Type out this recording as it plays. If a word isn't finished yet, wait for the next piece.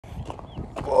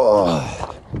Oh.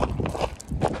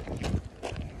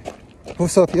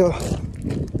 What's up, yo?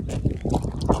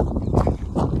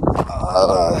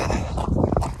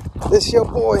 This your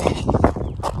boy,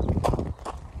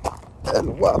 El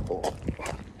Guapo.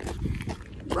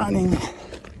 Running.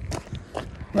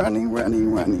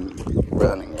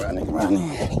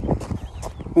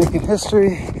 Making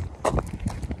history.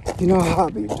 You know how I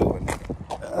be doing.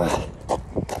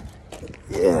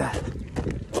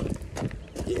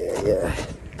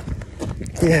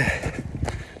 Yeah.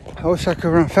 I wish I could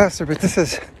run faster, but this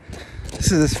is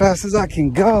as fast as I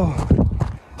can go.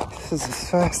 This is as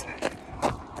fast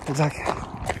as I can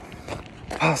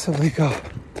possibly go.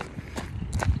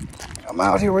 I'm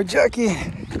out here with Jackie.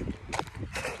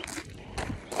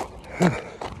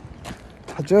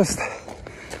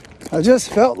 I just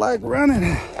felt like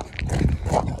running.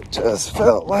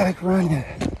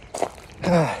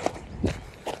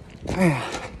 Man,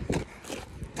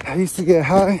 I used to get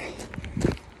high,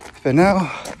 but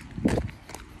now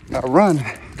I run.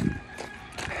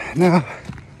 Now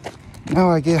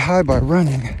I get high by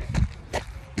running.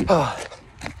 A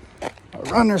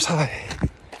runner's high.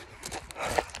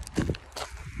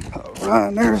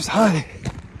 Runner's high.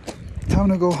 Time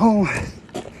to go home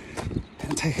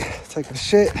and take a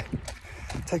shit,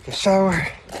 take a shower,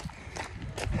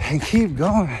 and keep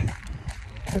going.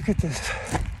 Look at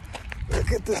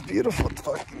this beautiful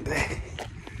fucking day.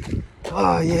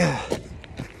 Oh yeah.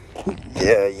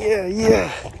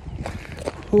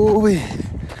 Ooh-wee.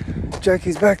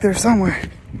 Jackie's back there somewhere.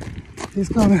 He's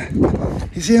coming.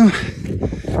 You see him?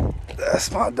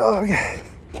 That's my dog.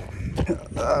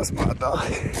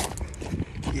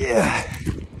 Yeah.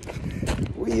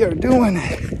 We are doing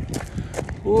it.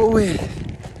 Ooh-wee.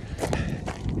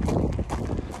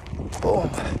 Boom.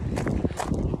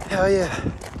 Hell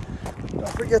yeah. Don't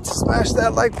forget to smash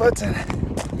that like button.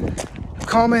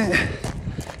 Comment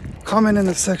in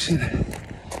the section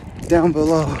down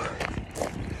below.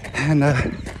 And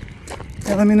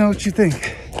yeah, let me know what you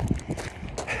think.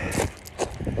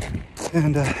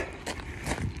 And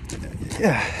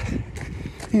yeah,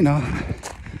 you know,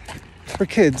 for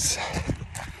kids,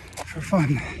 for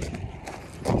fun.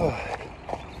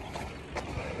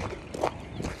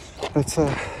 That's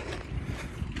what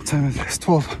time is it? It's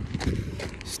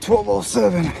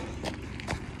 12:07.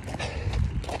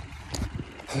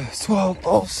 It's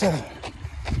 12:07.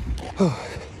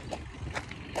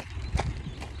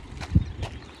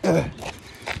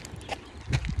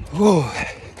 Whoa.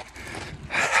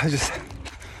 I just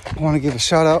want to give a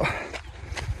shout out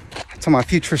to my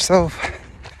future self.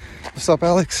 What's up,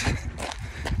 Alex?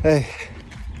 Hey,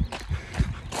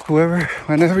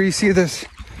 whenever you see this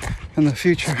in the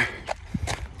future,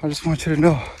 I just want you to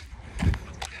know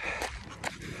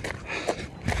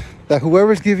that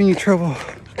whoever's giving you trouble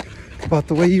about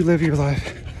the way you live your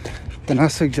life, then I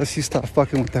suggest you stop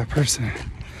fucking with that person.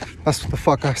 That's what the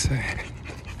fuck I say.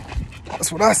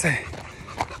 That's what I say.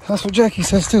 That's what Jackie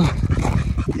says too.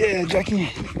 Yeah,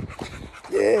 Jackie.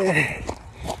 Yeah.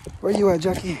 Where you at,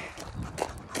 Jackie?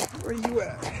 Where you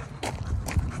at?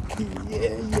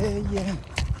 Yeah.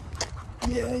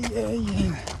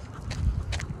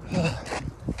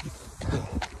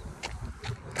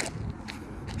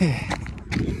 Yeah.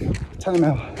 Time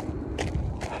out.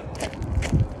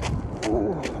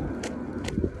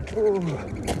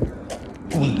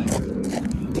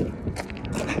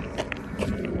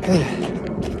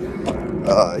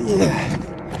 Yeah.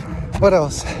 What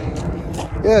else?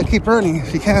 Yeah, keep running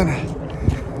if you can.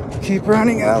 Keep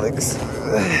running, Alex.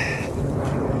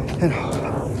 And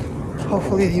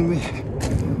hopefully you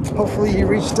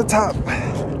reach the top.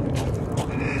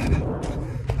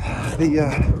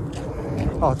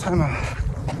 Time out.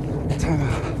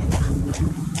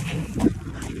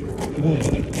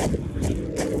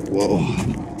 Whoa.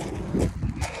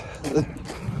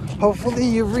 Hopefully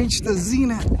you reach the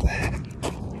zenith.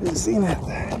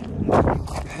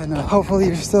 And hopefully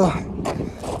you're still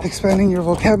expanding your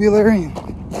vocabulary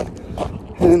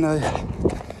and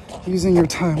using your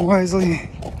time wisely.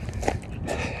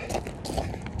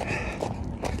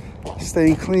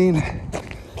 Staying clean,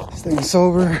 staying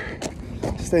sober,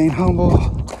 staying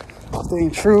humble,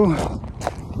 staying true,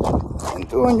 and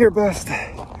doing your best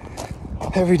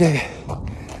every day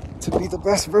to be the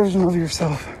best version of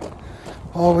yourself,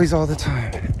 always, all the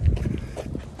time.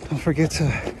 Don't forget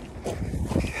to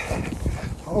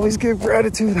always give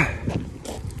gratitude.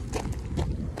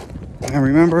 And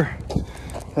remember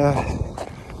that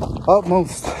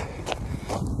utmost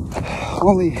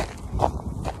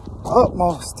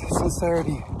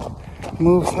sincerity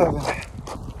moves heaven.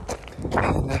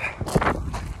 And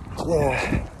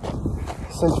yeah,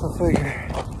 central figure,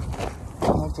 I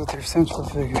like to with your central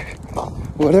figure.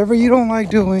 Whatever you don't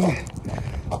like doing,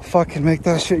 fucking make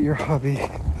that shit your hobby.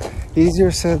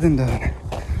 Easier said than done.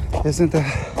 Isn't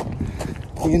that,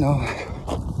 you know,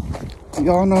 we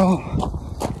all know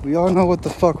what the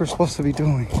fuck we're supposed to be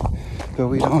doing, but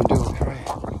we don't do it, right?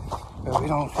 But we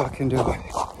don't fucking do it.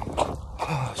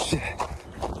 Oh shit.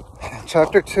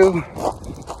 Chapter 2,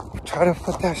 try to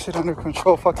put that shit under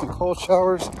control. Fucking cold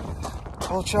showers.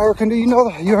 Cold shower can do, you know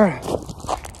that, you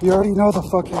already know the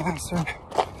fucking answer.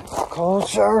 Cold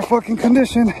shower fucking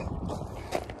condition.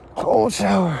 Cold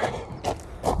shower.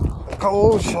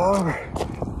 Cold shower.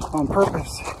 On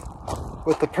purpose.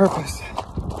 With the purpose.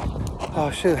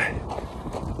 Oh shit.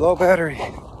 Low battery.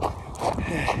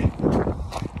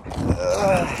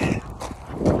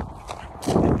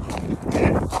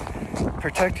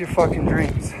 Protect your fucking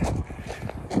dreams.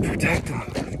 Protect them.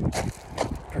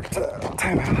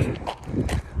 Time out.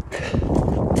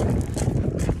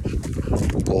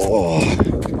 Oh,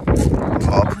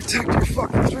 protect your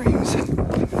fucking dreams.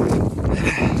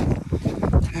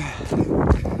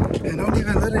 And don't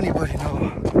even let anybody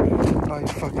know about your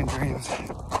fucking dreams.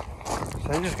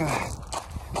 They're just gonna,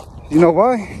 you know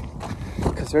why?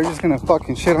 Because they're just gonna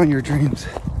fucking shit on your dreams.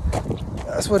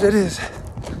 That's what it is.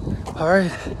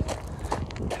 Alright?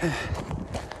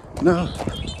 No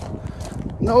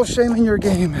shame in your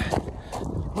game.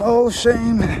 No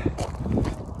shame.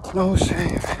 No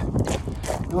shame.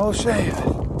 No shame.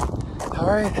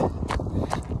 Alright?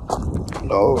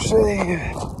 No shame.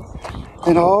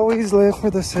 And always live for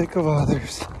the sake of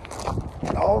others.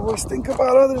 And always think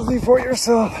about others before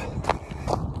yourself.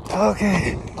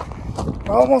 Okay.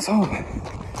 Almost home.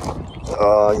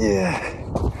 Oh yeah.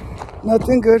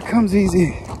 Nothing good comes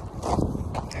easy.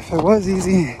 If it was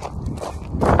easy,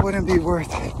 it wouldn't be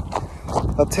worth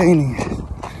obtaining.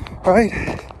 Right?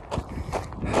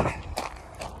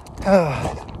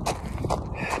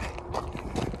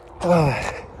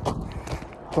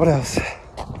 What else?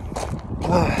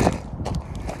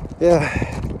 Yeah.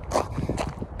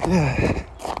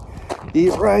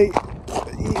 Eat right.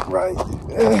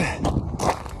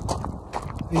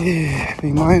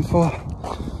 Be mindful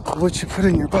of what you put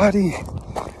in your body,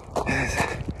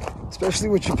 especially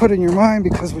what you put in your mind,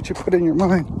 because what you put in your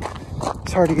mind,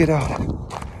 it's hard to get out.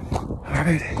 All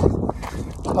right.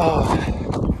 Oh,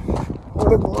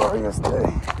 what a glorious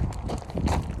day.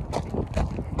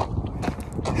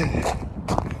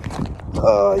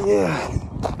 Oh yeah.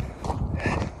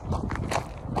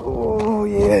 Oh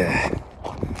yeah.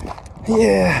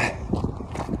 Yeah.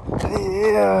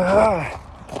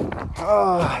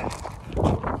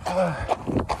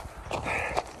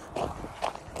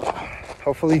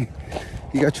 Hopefully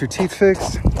you got your teeth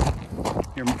fixed,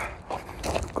 your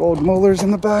gold molars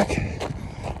in the back,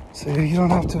 so you don't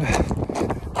have to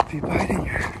be biting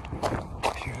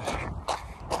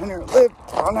your lip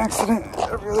on accident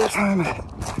every other time.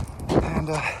 And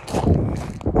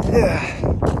yeah.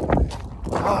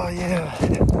 Oh yeah.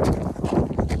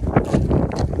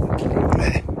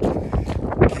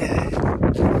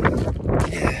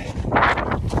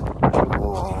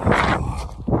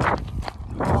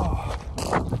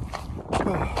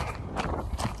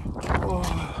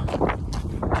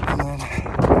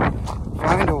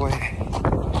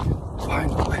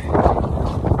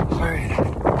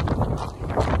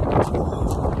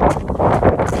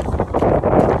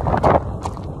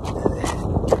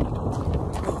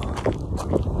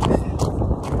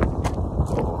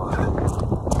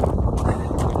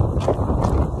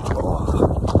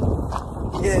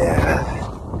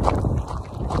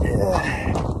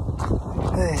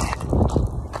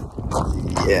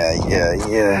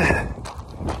 Yeah.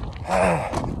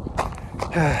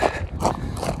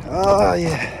 Oh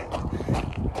yeah.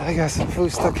 I got some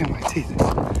food stuck in my teeth.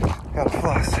 Gotta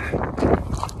floss.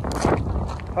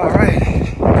 Alright.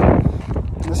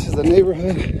 This is the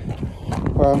neighborhood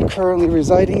where I'm currently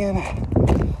residing in.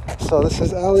 So this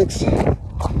is Alex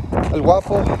El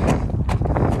Guapo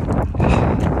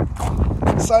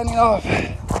signing off.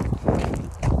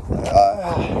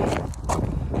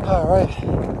 Alright.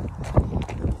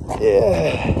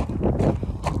 Yeah.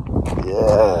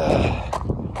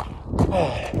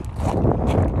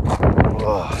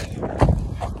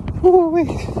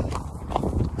 Woo-wee.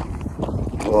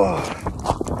 Whoa.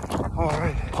 All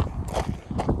right.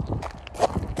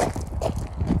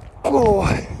 Whoa.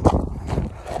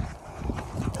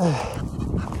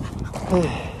 Hey.